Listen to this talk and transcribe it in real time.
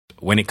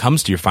when it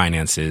comes to your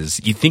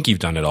finances, you think you've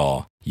done it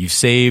all. You've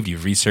saved,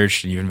 you've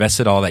researched, and you've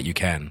invested all that you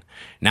can.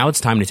 Now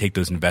it's time to take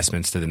those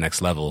investments to the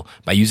next level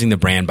by using the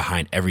brand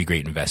behind every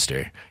great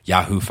investor,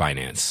 Yahoo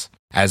Finance.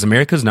 As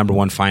America's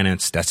 #1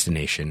 finance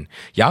destination,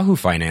 Yahoo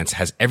Finance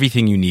has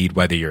everything you need,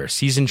 whether you're a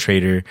seasoned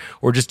trader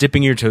or just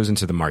dipping your toes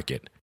into the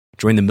market.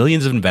 Join the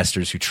millions of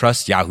investors who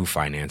trust Yahoo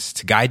Finance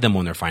to guide them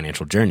on their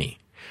financial journey.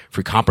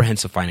 For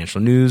comprehensive financial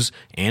news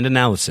and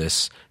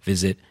analysis,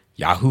 visit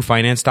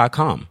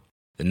yahoofinance.com,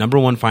 the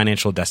 #1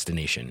 financial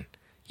destination,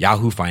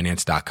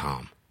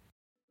 yahoofinance.com.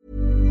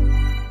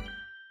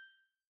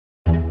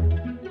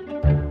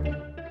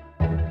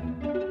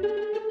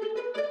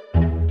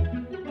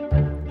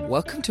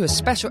 Welcome to a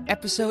special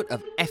episode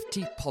of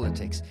FT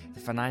Politics,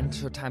 the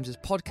Financial Times'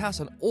 podcast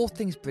on all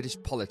things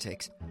British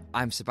politics.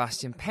 I'm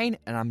Sebastian Payne,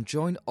 and I'm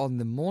joined on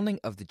the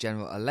morning of the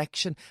general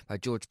election by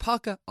George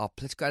Parker, our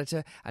political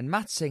editor, and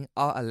Matt Singh,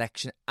 our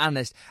election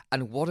analyst.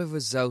 And what a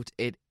result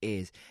it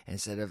is.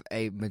 Instead of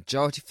a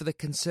majority for the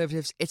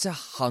Conservatives, it's a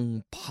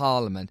hung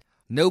parliament.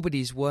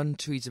 Nobody's won.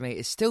 Theresa May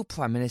is still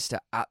Prime Minister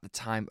at the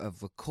time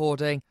of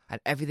recording,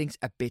 and everything's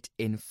a bit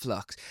in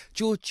flux.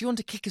 George, do you want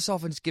to kick us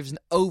off and just give us an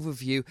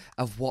overview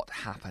of what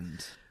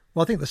happened?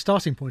 Well, I think the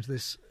starting point of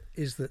this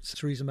is that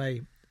Theresa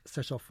May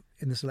set off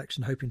in this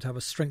election hoping to have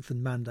a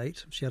strengthened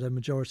mandate. She had a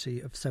majority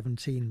of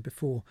 17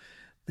 before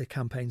the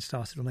campaign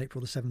started on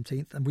April the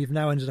 17th, and we've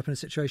now ended up in a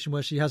situation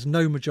where she has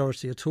no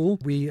majority at all.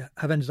 We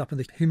have ended up in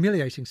the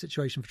humiliating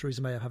situation for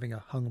Theresa May of having a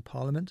hung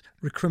parliament.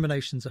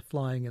 Recriminations are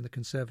flying in the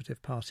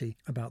Conservative Party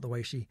about the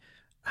way she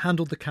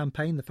handled the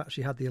campaign, the fact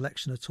she had the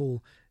election at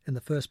all in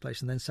the first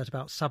place, and then set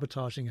about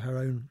sabotaging her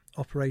own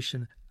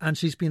operation. And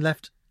she's been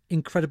left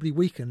incredibly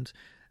weakened.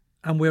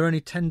 And we're only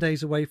 10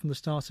 days away from the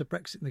start of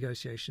Brexit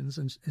negotiations,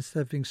 and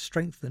instead of being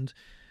strengthened,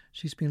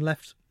 she's been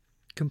left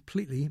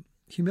completely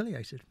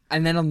humiliated.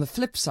 And then on the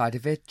flip side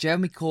of it,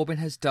 Jeremy Corbyn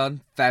has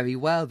done very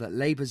well. That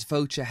Labour's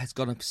vote share has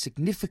gone up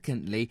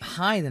significantly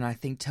higher than I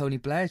think Tony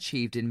Blair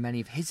achieved in many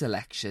of his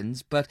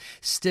elections, but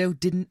still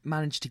didn't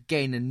manage to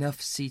gain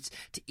enough seats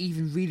to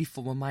even really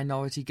form a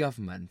minority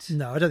government.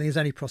 No, I don't think there's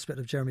any prospect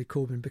of Jeremy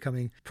Corbyn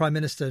becoming Prime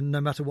Minister,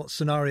 no matter what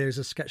scenarios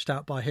are sketched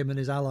out by him and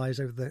his allies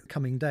over the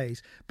coming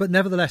days. But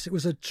nevertheless, it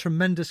was a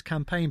tremendous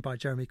campaign by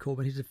Jeremy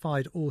Corbyn. He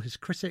defied all his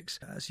critics.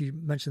 As you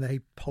mentioned there,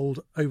 he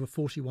polled over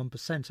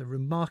 41%, a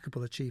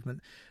remarkable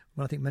achievement,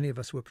 when I think many of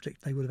us were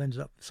predicting they would have ended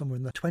up somewhere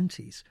in the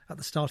 20s at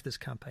the start of this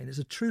campaign. It's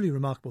a truly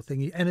remarkable thing.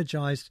 He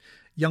energised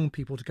young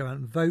people to go out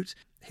and vote.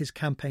 His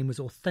campaign was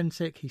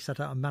authentic. He set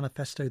out a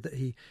manifesto that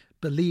he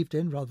believed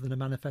in rather than a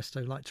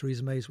manifesto like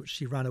Theresa May's, which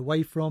she ran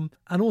away from.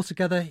 And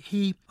altogether,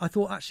 he, I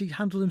thought, actually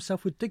handled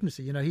himself with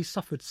dignity. You know, he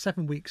suffered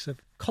 7 weeks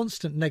of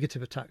constant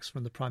negative attacks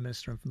from the Prime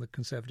Minister and from the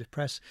Conservative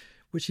press,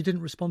 which he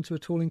didn't respond to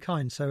at all in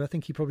kind. So I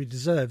think he probably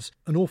deserves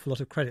an awful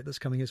lot of credit that's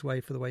coming his way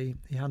for the way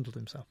he handled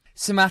himself.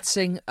 So Matt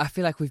Singh, I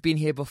feel like we've been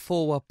here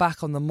before. We're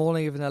back on the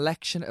morning of an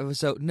election, a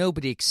result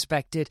nobody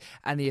expected,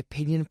 and the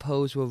opinion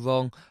polls were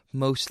wrong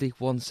mostly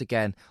once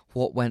again.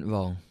 What went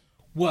wrong?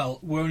 Well,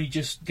 we're only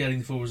just getting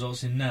the full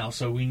results in now,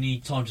 so we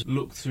need time to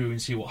look through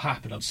and see what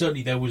happened.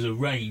 Certainly there was a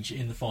range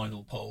in the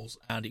final polls,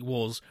 and it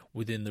was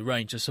within the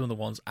range. So some of the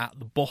ones at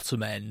the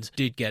bottom end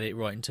did get it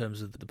right in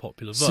terms of the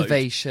popular vote.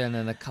 Salvation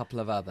and a couple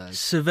of others.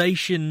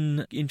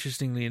 Salvation,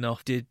 interestingly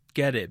enough, did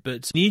get it.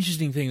 But the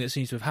interesting thing that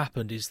seems to have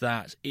happened is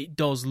that it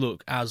does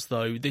look as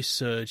though this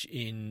surge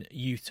in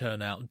youth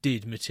turnout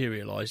did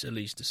materialise, at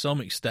least to some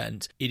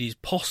extent. It is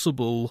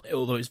possible,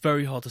 although it's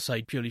very hard to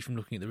say purely from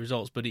looking at the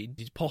results, but it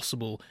is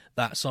possible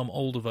that some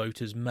older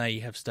voters may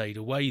have stayed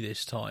away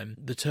this time.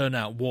 The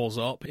turnout was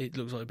up. It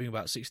looks like being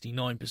about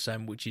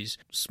 69%, which is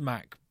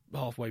smack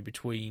halfway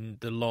between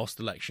the last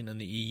election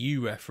and the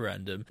EU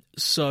referendum.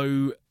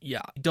 So,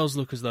 yeah, it does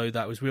look as though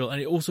that was real.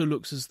 And it also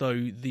looks as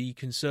though the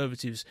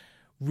Conservatives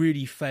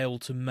really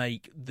failed to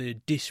make the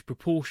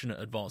disproportionate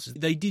advances.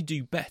 They did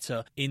do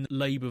better in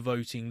Labour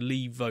voting,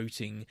 Leave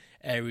voting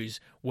areas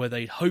where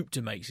they'd hoped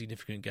to make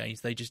significant gains.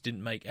 They just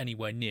didn't make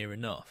anywhere near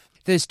enough.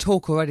 There's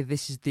talk already,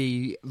 this is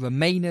the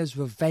Remainers'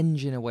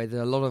 revenge in a way,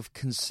 that a lot of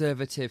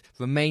Conservative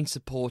Remain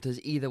supporters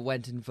either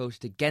went and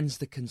voted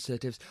against the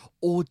Conservatives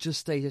or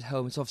just stayed at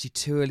home. It's obviously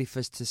too early for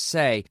us to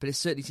say, but it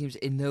certainly seems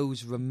in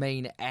those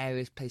Remain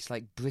areas, places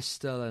like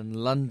Bristol and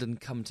London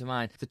come to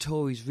mind, the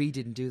Tories really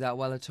didn't do that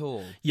well at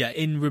all. Yeah,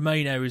 in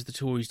Remain areas the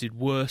Tories did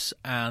worse,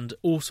 and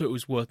also it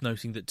was worth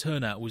noting that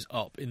turnout was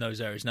up in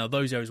those areas. Now,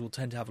 those areas will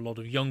tend to have a lot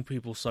of young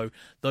people, so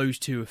those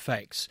two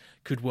effects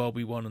could well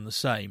be one and the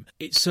same.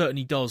 It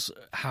certainly does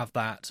have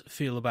that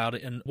feel about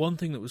it, and one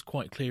thing that was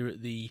quite clear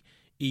at the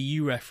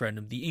EU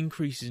referendum, the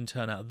increases in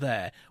turnout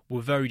there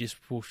were very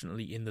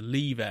disproportionately in the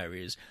Leave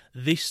areas.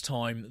 This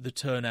time the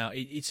turnout,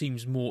 it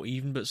seems more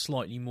even, but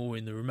slightly more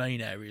in the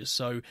Remain areas,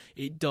 so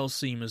it does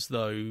seem as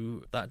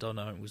though that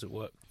dynamic was at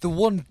work. The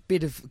one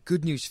bit of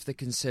good news for the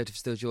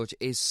Conservatives, though, George,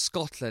 is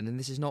Scotland, and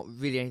this is not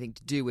really anything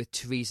to do with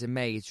Theresa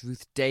May. It's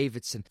Ruth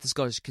Davidson, the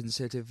Scottish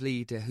Conservative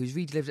leader, who's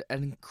really delivered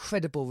an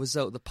incredible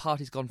result. The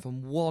party's gone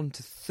from 1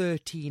 to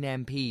 13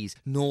 MPs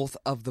north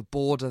of the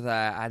border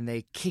there, and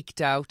they kicked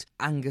out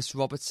Angus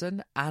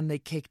Robertson and they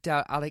kicked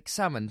out Alex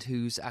Salmond,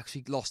 who's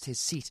actually lost his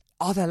seat.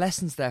 Are there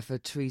lessons there for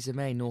Theresa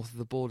May north of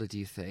the border, do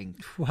you think?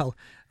 Well,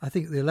 I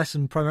think the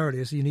lesson primarily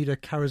is you need a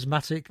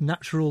charismatic,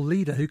 natural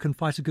leader who can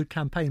fight a good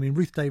campaign. I mean,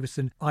 Ruth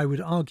Davidson, I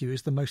would argue,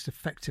 is the most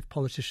effective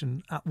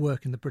politician at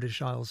work in the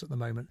British Isles at the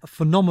moment. A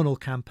phenomenal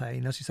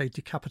campaign, as you say,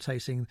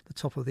 decapitating the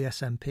top of the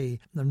SNP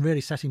and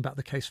really setting back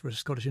the case for a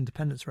Scottish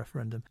independence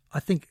referendum. I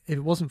think if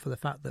it wasn't for the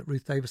fact that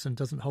Ruth Davidson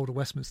doesn't hold a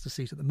Westminster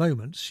seat at the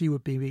moment, she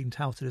would be being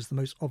touted as the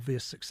most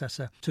obvious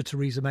successor to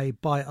Theresa May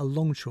by a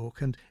long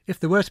chalk. And if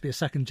there were to be a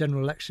second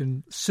general election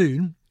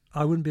soon,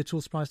 I wouldn't be at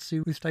all surprised to see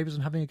Ruth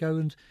Davidson having a go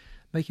and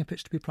making a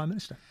pitch to be Prime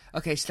Minister.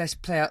 OK, so let's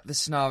play out the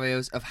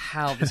scenarios of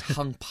how this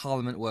hung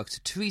Parliament works.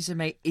 So Theresa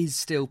May is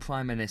still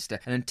Prime Minister,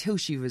 and until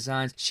she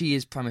resigns, she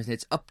is Prime Minister.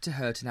 It's up to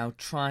her to now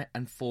try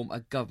and form a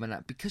government.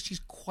 And because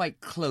she's quite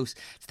close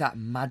to that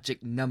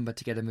magic number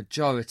to get a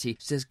majority,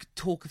 there's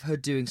talk of her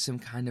doing some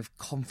kind of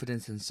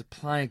confidence and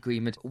supply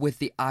agreement with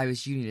the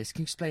Irish Unionists.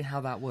 Can you explain how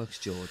that works,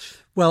 George?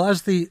 Well,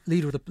 as the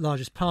leader of the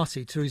largest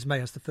party, Theresa May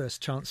has the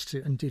first chance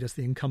to, indeed as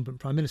the incumbent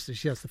Prime Minister,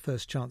 she has the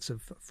first chance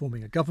of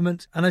forming a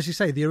government. And as you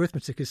say, the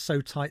arithmetic is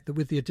so tight that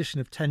with the addition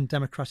of 10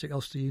 Democratic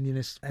Ulster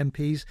Unionist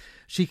MPs,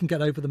 she can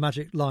get over the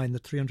magic line, the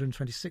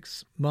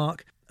 326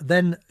 mark.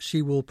 Then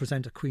she will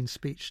present a Queen's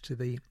speech to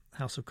the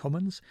House of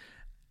Commons.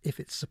 If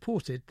it's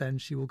supported, then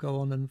she will go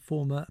on and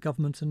form a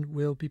government and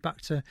we'll be back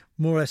to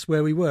more or less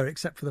where we were,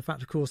 except for the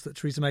fact, of course, that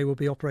Theresa May will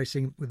be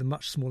operating with a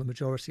much smaller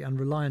majority and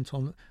reliant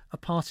on a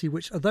party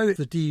which, although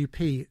the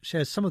DUP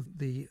shares some of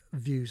the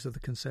views of the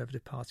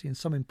Conservative Party in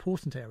some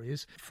important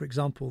areas, for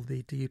example,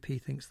 the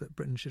DUP thinks that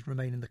Britain should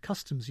remain in the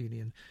customs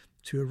union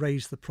to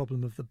erase the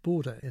problem of the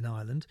border in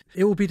Ireland,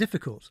 it will be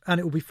difficult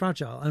and it will be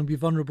fragile and be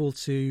vulnerable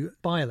to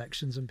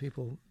by-elections and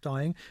people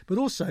dying, but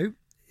also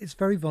it's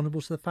very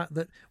vulnerable to the fact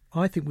that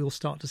I think we'll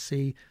start to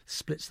see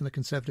splits in the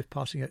Conservative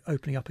Party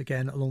opening up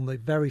again along the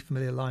very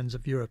familiar lines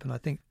of Europe. And I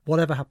think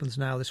whatever happens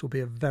now, this will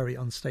be a very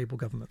unstable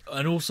government.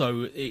 And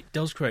also, it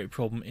does create a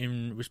problem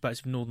in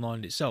respect of Northern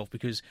Ireland itself,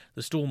 because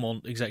the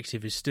Stormont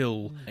executive is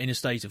still in a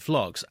state of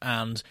flux,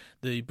 and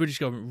the British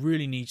government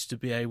really needs to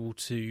be able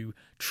to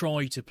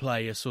try to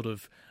play a sort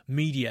of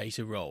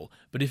mediator role.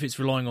 But if it's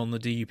relying on the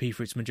DUP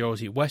for its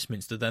majority at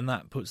Westminster, then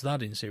that puts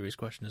that in serious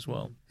question as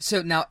well.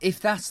 So now,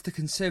 if that's the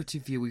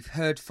Conservative view, we've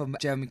heard from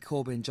Jeremy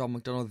Corbyn and John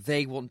McDonnell,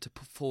 they want to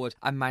put forward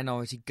a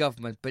minority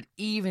government. But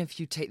even if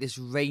you take this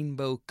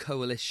rainbow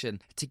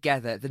coalition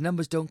together, the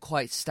numbers don't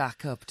quite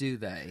stack up, do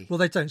they? Well,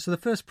 they don't. So the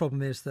first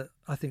problem is that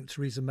I think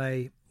Theresa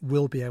May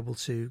will be able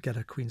to get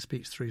a Queen's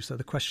speech through. So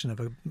the question of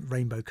a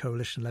rainbow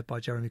coalition led by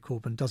Jeremy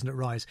Corbyn doesn't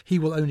arise. He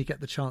will only get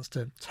the chance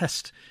to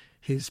test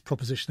his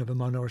proposition of a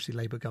minority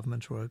Labour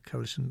government or a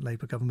coalition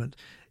Labour government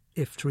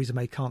if Theresa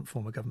May can't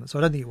form a government. So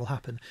I don't think it will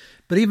happen.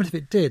 But even if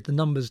it did, the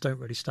numbers don't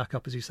really stack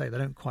up, as you say. They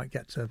don't quite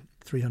get to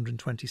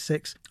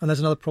 326. And there's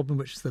another problem,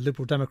 which is the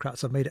Liberal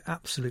Democrats have made it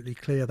absolutely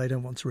clear they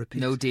don't want to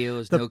repeat. No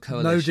deals, no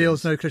coalition. No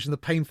deals, no coalition. The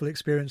painful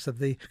experience of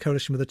the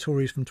coalition with the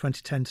Tories from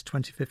 2010 to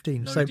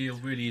 2015. No deal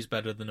really is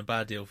better than a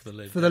bad deal for the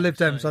Lib Dems. For the Lib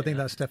Dems, I think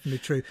that's definitely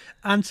true.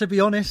 And to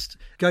be honest,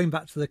 going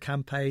back to the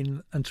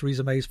campaign and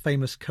Theresa May's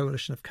famous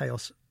coalition of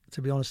chaos,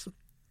 to be honest,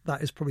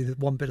 that is probably the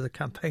one bit of the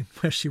campaign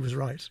where she was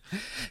right.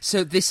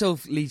 So this all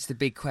leads to the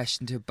big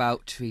question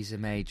about Theresa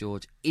May,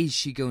 George. Is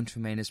she going to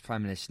remain as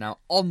Prime Minister? Now,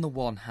 on the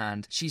one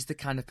hand, she's the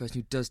kind of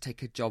person who does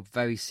take her job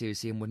very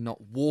seriously and would not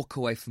walk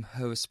away from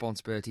her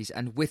responsibilities.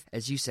 And with,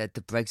 as you said,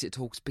 the Brexit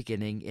talks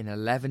beginning in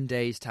 11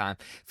 days' time,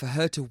 for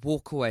her to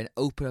walk away and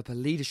open up a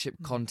leadership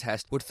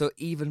contest would throw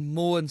even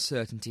more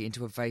uncertainty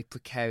into a very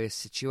precarious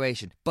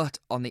situation. But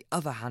on the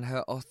other hand,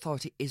 her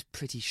authority is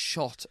pretty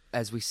shot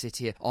as we sit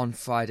here on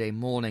Friday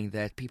morning.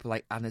 There, people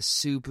like Anna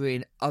Soubry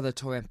and other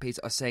Tory MPs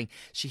are saying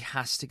she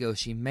has to go.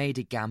 She made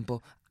a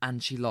gamble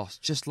and she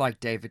lost, just like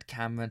David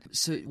Cameron.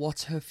 So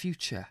what's her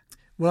future?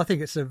 Well, I think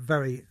it's a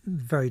very,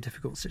 very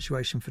difficult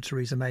situation for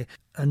Theresa May.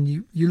 And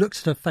you looked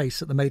at her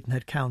face at the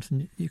Maidenhead count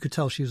and you could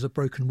tell she was a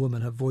broken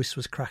woman. Her voice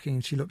was cracking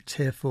and she looked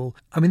tearful.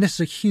 I mean, this is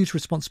a huge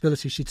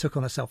responsibility she took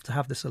on herself to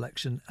have this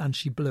election, and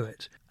she blew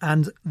it.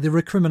 And the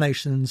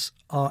recriminations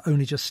are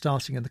only just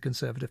starting in the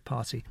Conservative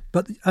Party.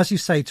 But as you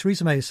say,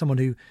 Theresa May is someone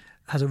who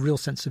has a real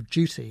sense of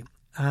duty.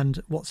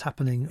 And what's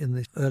happening in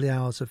the early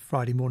hours of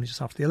Friday morning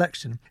just after the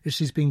election is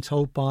she's being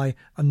told by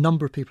a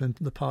number of people in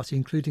the party,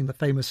 including the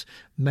famous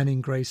men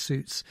in grey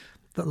suits,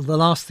 that the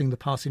last thing the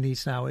party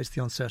needs now is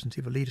the uncertainty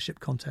of a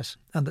leadership contest,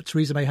 and that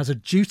Theresa May has a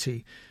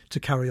duty to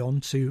carry on,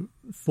 to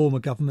form a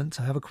government,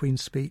 to have a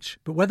Queen's speech.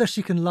 But whether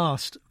she can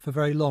last for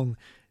very long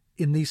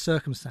in these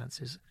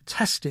circumstances,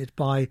 tested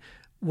by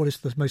what is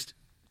the most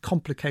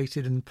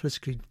complicated and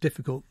politically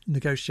difficult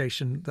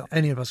negotiation that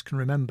any of us can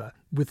remember,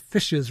 with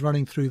fissures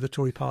running through the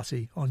Tory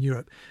party on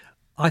Europe,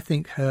 I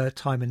think her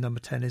time in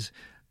number 10 is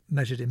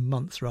measured in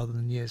months rather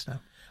than years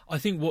now. I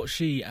think what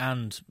she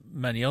and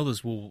many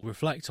others will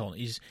reflect on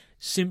is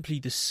simply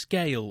the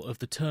scale of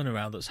the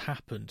turnaround that's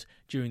happened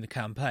during the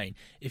campaign.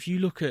 If you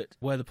look at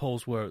where the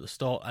polls were at the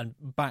start and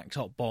backed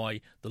up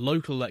by the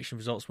local election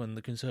results when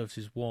the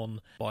Conservatives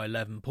won by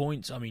 11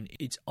 points, I mean,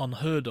 it's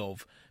unheard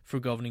of for a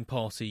governing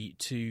party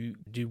to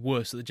do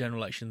worse at the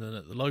general election than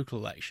at the local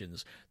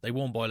elections. They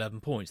won by 11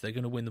 points. They're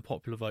going to win the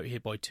popular vote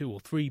here by 2 or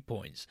 3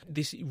 points.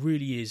 This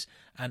really is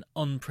an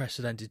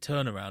unprecedented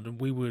turnaround,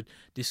 and we were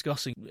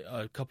discussing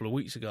a couple of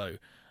weeks ago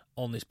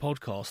on this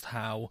podcast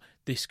how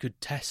this could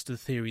test the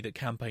theory that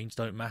campaigns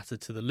don't matter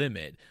to the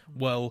limit.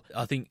 Well,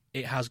 I think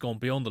it has gone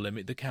beyond the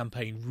limit. The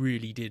campaign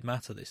really did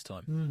matter this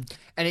time.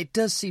 And it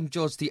does seem,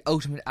 George, the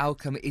ultimate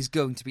outcome is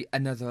going to be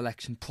another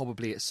election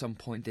probably at some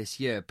point this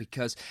year,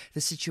 because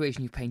the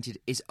situation you painted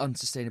is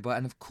unsustainable.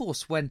 And of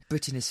course, when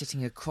Britain is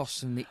sitting across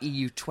from the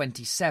EU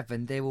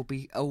 27, they will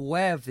be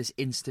aware of this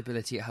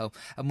instability at home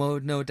and will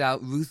no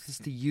doubt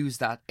ruthlessly use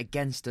that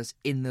against us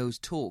in those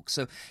talks.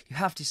 So you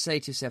have to say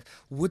to yourself,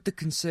 would the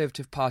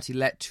Conservative Party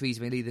let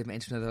Theresa May lead them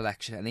into another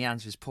election? And the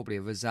answer is probably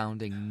a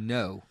resounding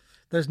no.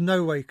 There's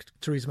no way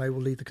Theresa May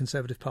will lead the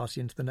Conservative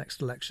Party into the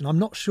next election. I'm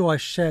not sure I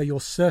share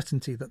your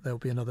certainty that there'll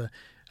be another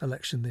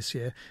election this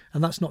year,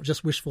 and that's not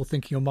just wishful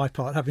thinking on my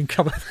part, having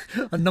covered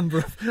a number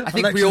of I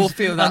think we all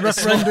feel that and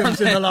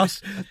referendums in the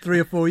last 3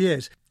 or 4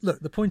 years. Look,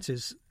 the point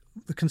is,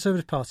 the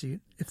Conservative Party,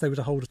 if they were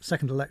to hold a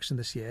second election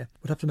this year,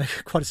 would have to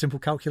make quite a simple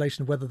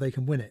calculation of whether they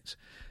can win it.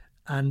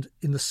 And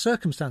in the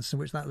circumstances in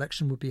which that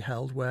election would be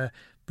held, where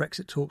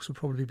Brexit talks would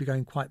probably be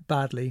going quite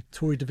badly,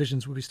 Tory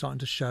divisions would be starting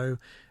to show,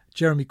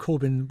 Jeremy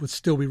Corbyn would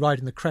still be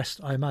riding the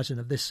crest, I imagine,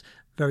 of this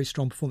very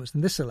strong performance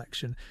in this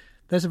election,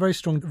 there's a very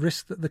strong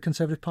risk that the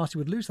Conservative Party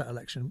would lose that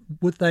election.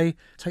 Would they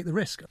take the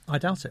risk? I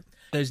doubt it.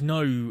 There's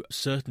no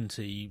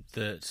certainty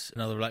that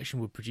another election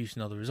would produce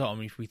another result. I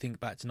mean, if we think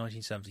back to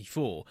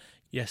 1974,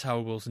 yes,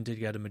 Harold Wilson did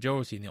get a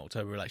majority in the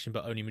October election,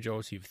 but only a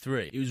majority of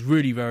 3. It was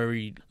really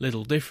very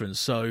little difference.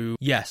 So,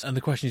 yes, and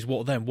the question is,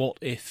 what then? What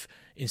if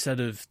instead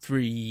of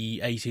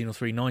 318 or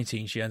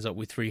 319, she ends up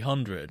with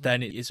 300?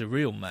 Then it's a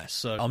real mess.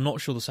 So I'm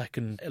not sure the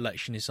second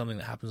election is something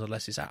that happens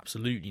unless it's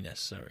absolutely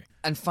necessary.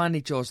 And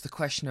finally, George, the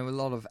question a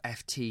lot of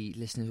FT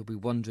listeners will be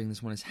wondering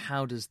this one is,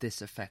 how does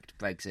this affect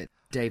Brexit?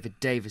 David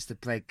Davis, the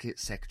Brexit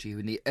Secretary, who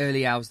in the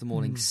early hours of the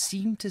morning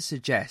seemed to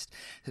suggest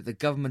that the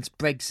government's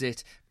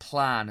Brexit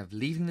plan of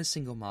leaving the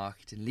single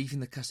market and leaving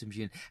the customs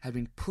union had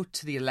been put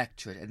to the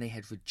electorate and they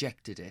had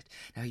rejected it.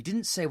 Now, he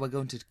didn't say we're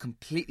going to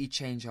completely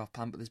change our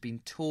plan, but there's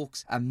been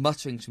talks and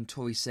mutterings from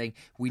Tories saying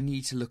we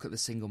need to look at the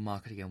single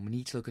market again. We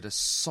need to look at a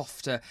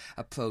softer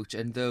approach,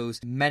 and those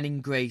men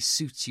in grey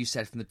suits you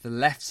said from the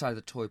left side of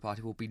the Tory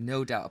party will be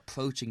no doubt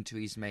approaching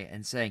Theresa May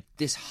and saying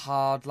this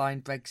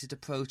hardline Brexit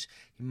approach,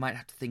 you might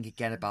have to think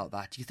again about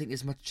that. Do you think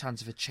there's much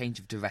chance of a change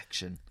of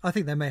direction? I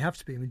think there may have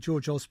to be. I mean,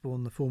 George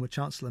Osborne, the former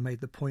Chancellor,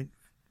 made the point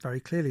very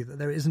clearly that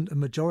there isn't a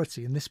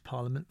majority in this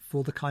Parliament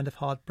for the kind of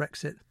hard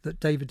Brexit that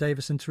David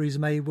Davis and Theresa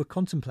May were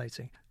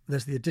contemplating.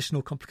 There's the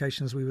additional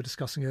complications we were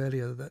discussing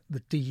earlier, that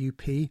the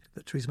DUP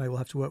that Theresa May will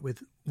have to work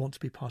with want to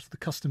be part of the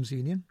customs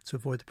union to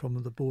avoid the problem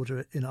of the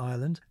border in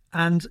Ireland.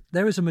 And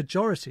there is a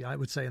majority, I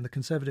would say, in the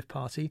Conservative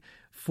Party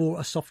for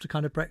a softer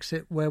kind of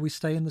Brexit where we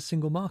stay in the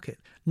single market.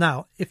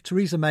 Now, if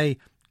Theresa May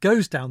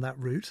goes down that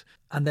route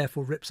and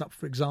therefore rips up,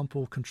 for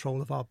example,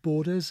 control of our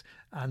borders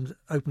and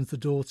opens the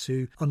door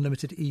to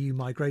unlimited EU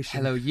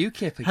migration. Hello,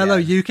 UKIP again. Hello,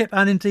 UKIP.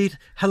 And indeed,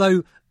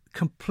 hello,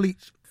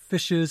 complete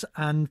fissures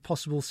and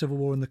possible civil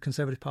war in the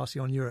Conservative Party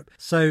on Europe.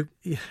 So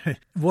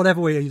whatever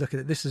way you look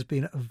at it, this has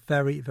been a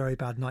very, very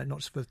bad night, not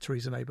just for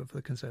Theresa May, but for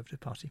the Conservative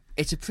Party.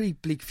 It's a pretty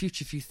bleak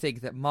future if you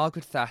think that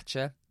Margaret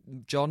Thatcher,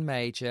 John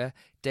Major,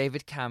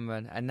 David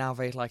Cameron, and now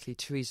very likely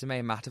Theresa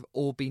May, Matt, have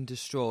all been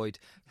destroyed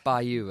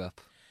by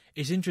Europe.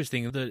 It's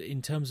interesting that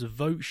in terms of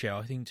vote share,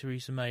 I think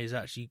Theresa May has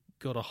actually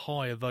got a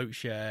higher vote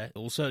share,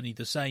 or certainly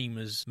the same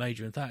as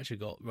Major and Thatcher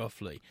got,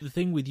 roughly. The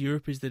thing with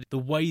Europe is that the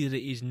way that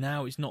it is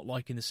now, it's not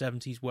like in the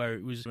 70s where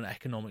it was an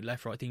economic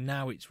left-right thing.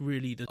 Now it's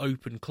really the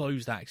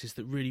open-closed axis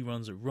that really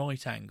runs at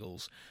right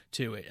angles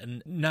to it.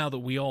 And now that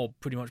we are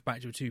pretty much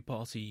back to a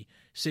two-party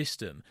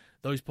system,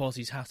 those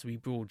parties have to be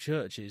broad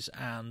churches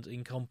and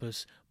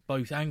encompass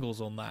both angles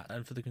on that,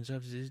 and for the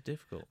Conservatives it's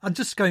difficult. And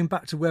just going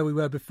back to where we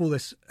were before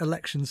this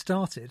election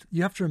started,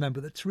 you have to remember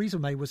that Theresa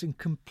May was in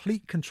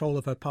complete control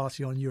of her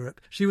party on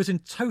Europe. She was in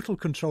total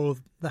control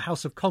of the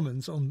House of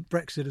Commons on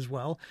Brexit as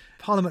well.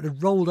 Parliament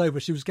had rolled over,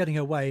 she was getting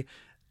her way,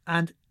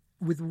 and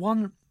with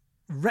one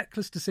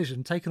reckless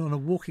decision taken on a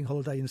walking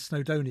holiday in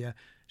Snowdonia,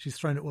 she's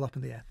thrown it all up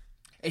in the air.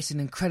 It's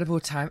an incredible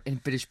time in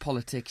British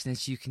politics, and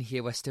as you can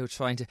hear, we're still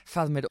trying to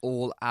fathom it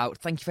all out.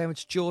 Thank you very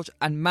much, George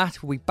and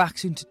Matt. We'll be back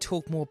soon to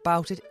talk more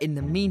about it. In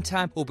the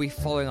meantime, we'll be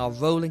following our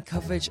rolling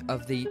coverage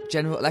of the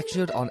general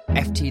election on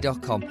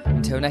ft.com.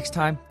 Until next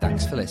time,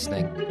 thanks for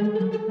listening.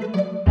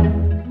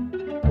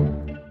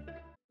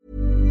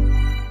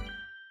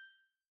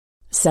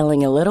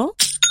 Selling a little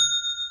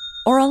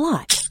or a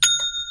lot?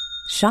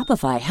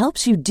 Shopify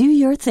helps you do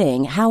your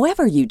thing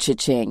however you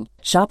cha-ching.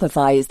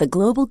 Shopify is the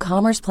global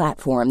commerce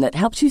platform that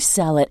helps you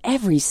sell at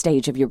every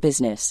stage of your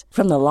business.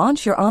 From the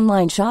launch your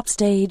online shop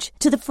stage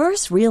to the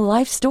first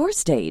real-life store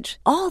stage,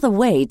 all the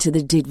way to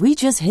the did we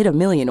just hit a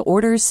million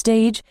orders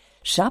stage.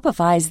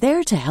 Shopify is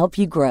there to help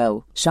you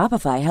grow.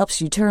 Shopify helps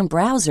you turn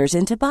browsers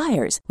into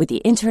buyers with the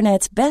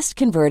internet's best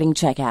converting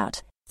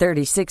checkout.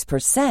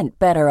 36%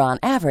 better on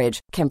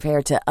average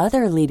compared to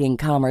other leading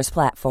commerce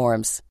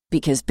platforms.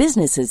 Because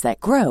businesses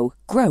that grow,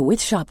 grow with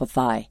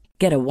Shopify.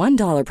 Get a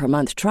 $1 per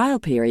month trial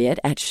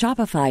period at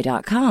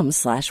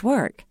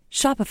shopify.com/work.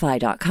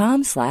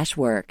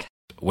 Shopify.com/work.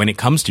 When it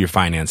comes to your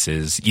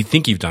finances, you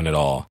think you've done it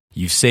all.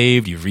 You've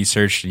saved, you've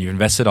researched, and you've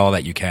invested all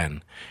that you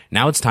can.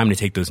 Now it's time to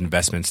take those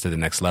investments to the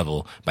next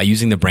level by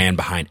using the brand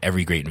behind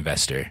every great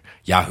investor,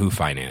 Yahoo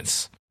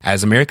Finance.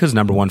 As America's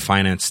 #1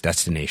 finance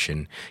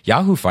destination,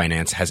 Yahoo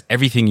Finance has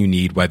everything you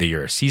need, whether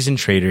you're a seasoned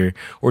trader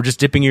or just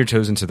dipping your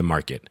toes into the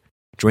market.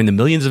 Join the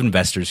millions of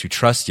investors who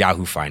trust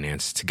Yahoo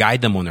Finance to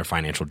guide them on their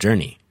financial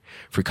journey.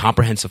 For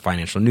comprehensive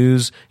financial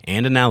news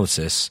and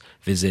analysis,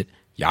 visit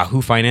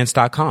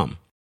yahoofinance.com,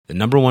 the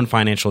 #1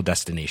 financial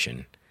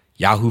destination,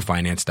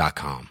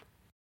 yahoofinance.com.